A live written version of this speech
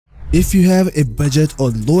If you have a budget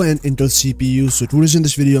or low-end Intel CPU, so today in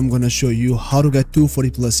this video I'm gonna show you how to get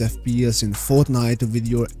 240 plus FPS in Fortnite with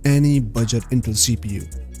your any budget Intel CPU.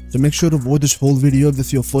 So make sure to watch this whole video. If this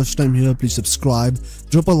is your first time here, please subscribe,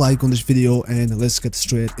 drop a like on this video, and let's get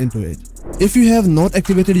straight into it. If you have not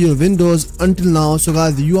activated your Windows until now, so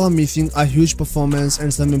guys, you are missing a huge performance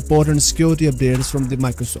and some important security updates from the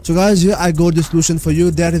Microsoft. So guys, here I got the solution for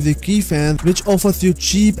you. That is the KeyFan, which offers you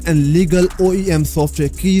cheap and legal OEM software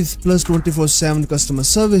keys plus 24/7 customer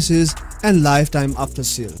services and lifetime after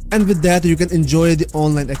sale. And with that, you can enjoy the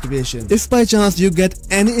online activation. If by chance you get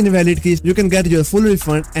any invalid keys, you can get your full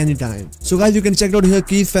refund anytime. So guys, you can check out here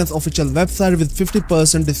KeyFan's official website with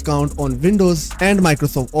 50% discount on Windows and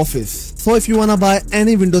Microsoft Office. So if you wanna buy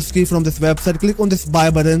any Windows key from this website, click on this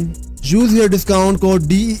buy button, use your discount code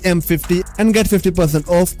DEM50 and get 50%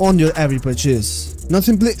 off on your every purchase. Now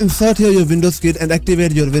simply insert here your Windows kit and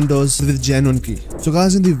activate your Windows with genuine key. So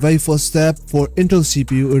guys, in the very first step for Intel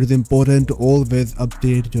CPU, it is important to always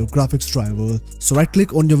update your graphics driver. So right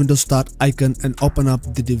click on your Windows Start icon and open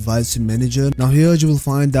up the device manager. Now here you will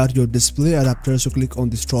find out your display adapter, so click on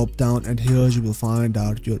this drop down and here you will find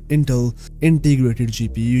out your Intel integrated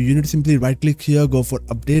GPU. You need to simply right click here, go for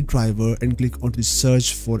update driver and click on the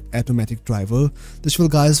search for automatic driver. This will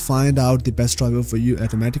guys find out the best driver for you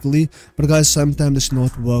automatically, but guys sometimes this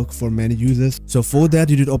not work for many users. So for that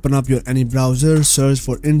you need to open up your any browser, search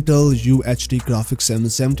for Intel UHD graphics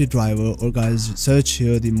 770 driver, or guys search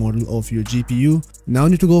here the model of your GPU. Now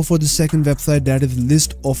you need to go for the second website, that is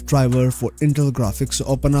list of driver for Intel graphics. So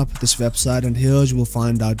open up this website and here you will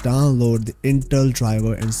find out download the Intel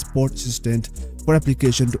driver and support assistant for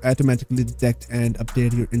application to automatically detect and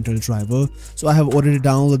update your Intel driver. So I have already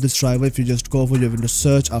downloaded this driver. If you just go for your Windows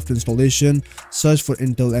search after installation, search for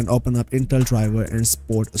Intel and open up Intel driver and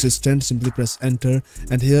support assistant, simply press enter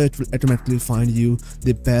and here it will automatically find you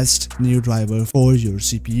the best new driver for your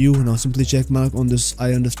CPU. Now simply check mark on this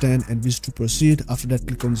I understand and wish to proceed. After that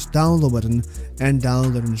click on this download button and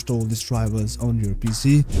download and install these drivers on your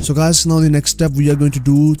PC. So guys, now the next step we are going to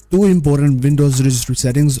do two important Windows registry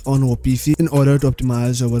settings on our PC in order to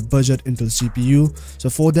optimize our budget Intel CPU. So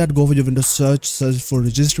for that, go for your Windows search for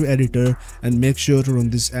registry editor and make sure to run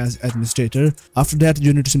this as administrator. After that,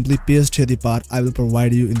 you need to simply paste here the path I will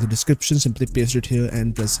provide you in the description. Simply paste it here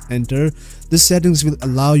and press enter. This settings will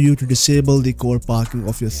allow you to disable the core parking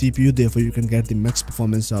of your CPU, therefore you can get the max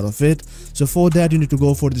performance out of it. So for that, you need to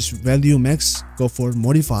go for this value max, go for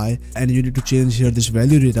modify, and you need to change here this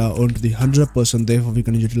value data onto the 100%, therefore we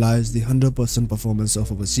can utilize the 100% performance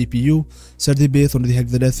of our CPU. Set the base onto the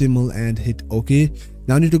hexadecimal and hit OK.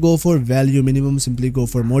 Now you need to go for value minimum, simply go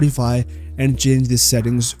for modify and change the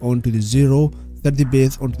settings onto the 0. Set the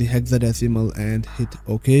base onto the hexadecimal and hit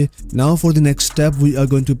OK. Now for the next step, we are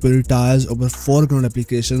going to prioritize our foreground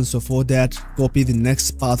applications. So for that, copy the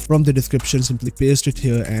next path from the description, simply paste it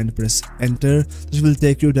here and press enter. This will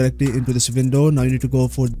take you directly into this window. Now you need to go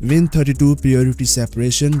for Win32 priority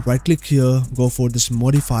separation. Right click here, go for this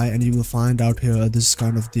modify and you will find out here this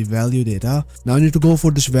kind of the value data. Now you need to go for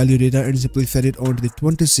this value data and simply set it onto the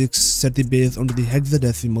 26, set the base onto the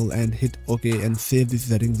hexadecimal and hit OK and save the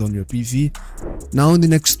settings on your PC. Now in the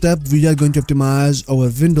next step, we are going to optimize our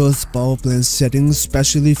Windows power plan settings,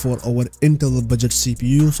 especially for our Intel budget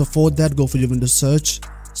CPU. So for that, go for your Windows search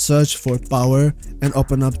for power and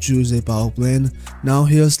open up choose a power plan. Now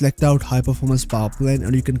here select out high performance power plan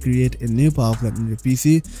and you can create a new power plan in your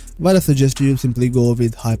PC, but I suggest you simply go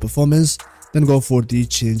with high performance, then go for the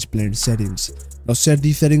change plan settings. Now set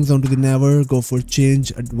these settings onto the never, go for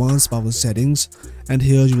change advanced power settings and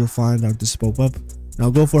here you will find out this pop-up. Now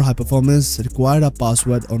go for high performance, require a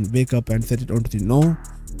password on wake up and set it onto the no.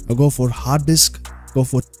 Now go for hard disk, go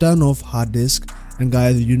for turn off hard disk, and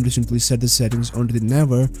guys you need to simply set the settings onto the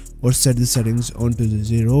never or set the settings onto the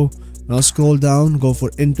 0. Now scroll down, go for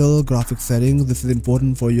Intel graphics settings. This is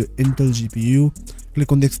important for your Intel GPU.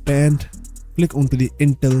 Click on the expand, click onto the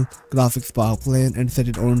Intel graphics power plan and set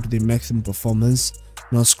it on to the maximum performance.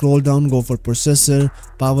 Now scroll down, go for processor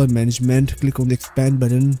power management, click on the expand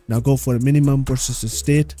button. Now go for minimum processor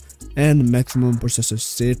state and maximum processor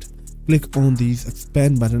state. Click on the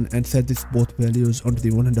expand button and set these both values onto the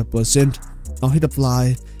 100%. Now hit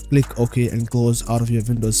apply, click OK and close out of your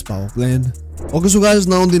Windows power plan. Okay, so guys,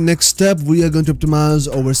 now the next step, we are going to optimize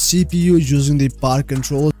our CPU using the power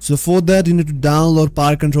control. So for that, you need to download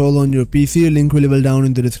power control on your PC. Link will be available down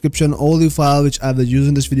in the description. All the file which I was using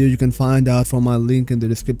in this video, you can find out from my link in the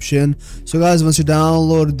description. So guys, once you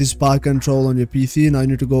download this power control on your PC, now you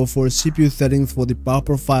need to go for CPU settings. For the power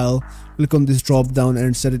profile, click on this drop down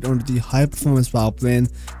and set it onto the high performance power plane,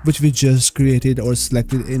 which we just created or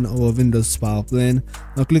selected in our Windows power plane.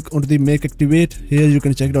 Now click onto the make activate. Here you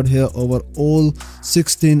can check it out. Here over all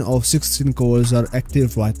 16 of 16 cores are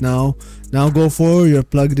active right now. Now go for your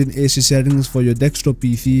plugged in AC settings for your desktop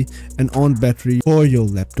PC and on battery for your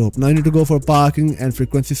laptop. Now you need to go for parking and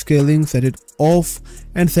frequency scaling, set it off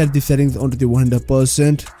and set the settings onto the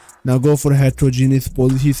 100%. Now go for heterogeneous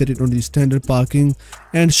policy, set it on the standard parking,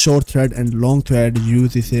 and short thread and long thread,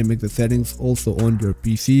 use the same exact settings also on your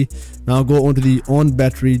PC. Now go onto the on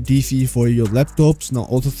battery DC for your laptops. Now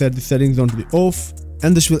also set the settings onto the off,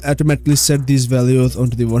 and this will automatically set these values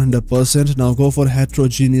onto the 100%. Now go for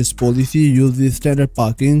heterogeneous policy, use the standard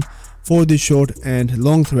parking. For the short and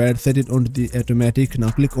long thread, set it onto the automatic. Now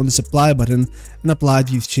click on the supply button and apply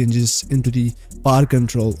these changes into the power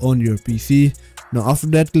control on your PC. Now after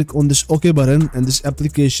that, click on this OK button, and this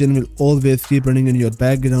application will always keep running in your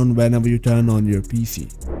background whenever you turn on your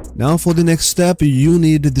PC. Now for the next step, you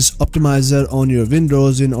need this optimizer on your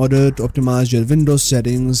Windows in order to optimize your Windows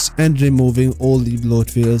settings and removing all the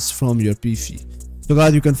bloatwares from your PC. So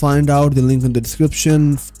guys, you can find out the link in the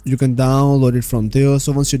description. You can download it from there.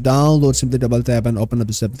 So once you download, simply double tap and open up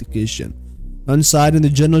this application. Inside in the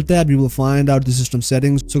general tab, you will find out the system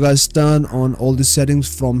settings. So guys, turn on all the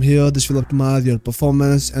settings from here. This will optimize your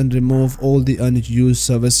performance and remove all the unused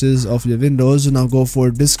services of your Windows. Now go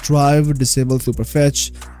for disk drive, disable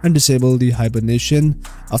superfetch and disable the hibernation.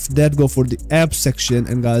 After that, go for the app section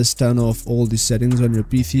and guys, turn off all the settings on your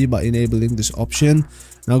PC by enabling this option.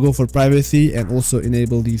 Now go for privacy and also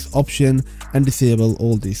enable this option and disable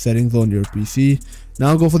all the settings on your PC.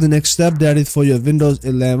 Now go for the next step, that is for your Windows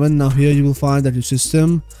 11. Now here you will find that your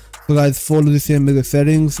system. So guys, follow the same basic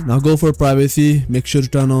settings. Now go for privacy, make sure to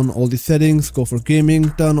turn on all the settings. Go for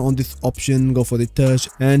gaming, turn on this option, go for the touch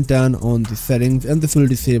and turn on the settings, and this will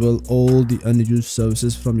disable all the unused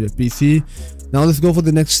services from your PC. Now let's go for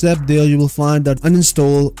the next step. There you will find that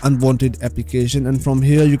uninstall unwanted application, and from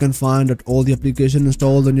here you can find that all the application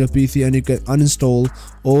installed on your PC, and you can uninstall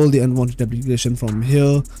all the unwanted application from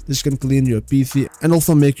here. This can clean your PC and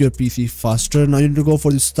also make your PC faster. Now you need to go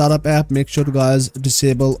for the startup app. Make sure to guys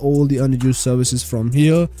disable all the unused services from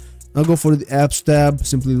here. Now go for the apps tab,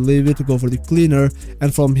 simply leave it, go for the cleaner,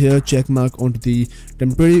 and from here check mark onto the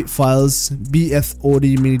temporary files,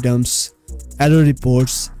 BFOD mini dumps, error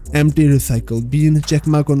reports, empty recycle bin. Check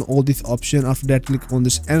mark on all these options. After that, click on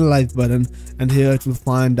this analyze button, and here it will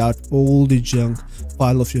find out all the junk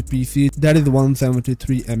file of your PC, that is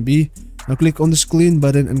 173 MB. Now click on this clean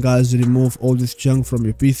button and guys, remove all this junk from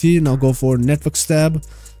your PC. Now go for networks tab,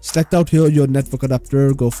 select out here your network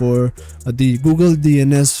adapter, go for the Google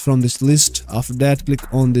DNS from this list. After that, click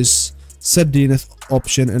on this set DNS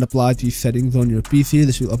option and apply these settings on your PC.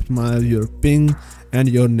 This will optimize your ping and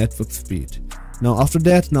your network speed. Now after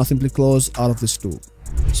that, now simply close out of this tool.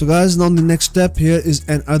 So guys, now the next step here is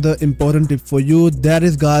another important tip for you. That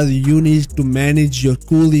is guys, you need to manage your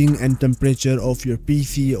cooling and temperature of your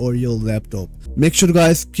PC or your laptop. Make sure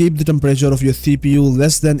guys, keep the temperature of your CPU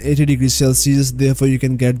less than 80 degrees Celsius. Therefore you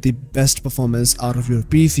can get the best performance out of your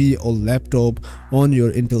PC or laptop on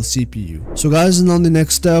your Intel CPU. So guys, now the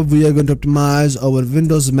next step, we are going to optimize our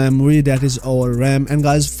Windows memory, that is our RAM. And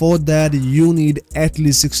guys, for that you need at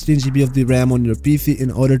least 16 GB of the RAM on your PC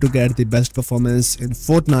in order to get the best performance in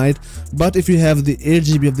Fortnite. But if you have the 8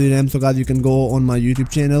 GB of the RAM, so guys, you can go on my YouTube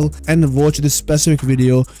channel and watch this specific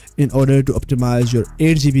video in order to optimize your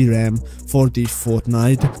 8 GB RAM for the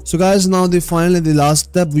Fortnite. So guys, now finally the last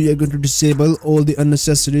step, we are going to disable all the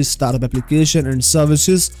unnecessary startup application and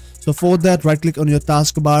services. So for that, right click on your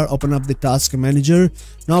taskbar, open up the task manager.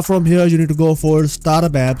 Now from here you need to go for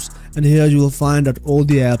startup apps, and here you will find that all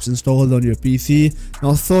the apps installed on your PC.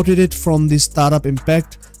 Now sort it from the startup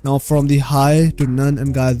impact, now from the high to none,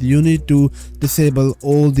 and guys, you need to disable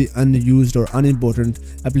all the unused or unimportant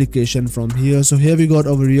application from here. So here we got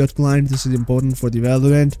our Riot client, this is important for the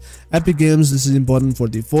Valorant. Epic Games, this is important for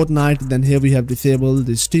the Fortnite. Then here we have disabled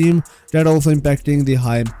the Steam, that also impacting the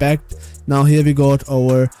high impact. Now here we got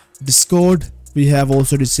our Discord, we have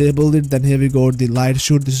also disabled it. Then here we go, the light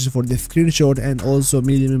shoot, this is for the screenshot, and also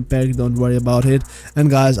medium impact, don't worry about it. And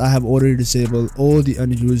guys, I have already disabled all the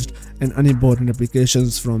unused and unimportant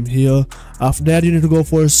applications from here. After that, you need to go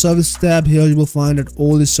for a service tab. Here you will find that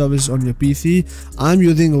all the services on your PC. I'm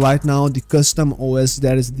using right now the custom OS,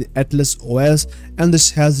 that is the Atlas OS, and this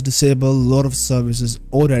has disabled a lot of services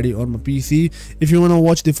already on my PC. If you want to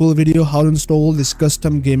watch the full video how to install this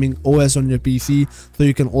custom gaming OS on your PC, so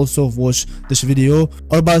you can also watch this video,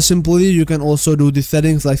 or by simply you can also do the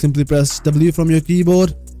settings, like simply press W from your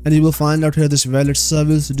keyboard and you will find out here this valid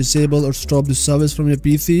service, disable or stop the service from your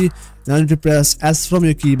PC. Now you need to press S from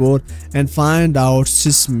your keyboard and find out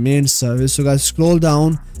sys main service. So guys, scroll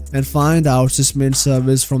down and find out sys main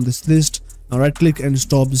service from this list. Now right click and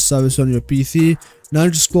stop the service on your PC. Now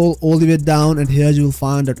you scroll all the way down and here you will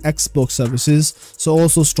find that Xbox services, so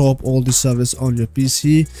also stop all the service on your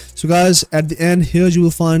PC. So guys, at the end here you will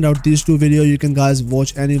find out these two videos. You can guys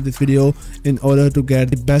watch any of this video in order to get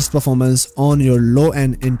the best performance on your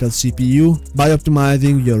low-end Intel CPU by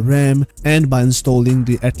optimizing your RAM and by installing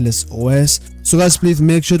the Atlas OS. So guys, please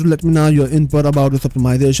make sure to let me know your input about this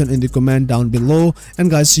optimization in the comment down below, and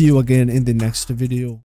guys, see you again in the next video.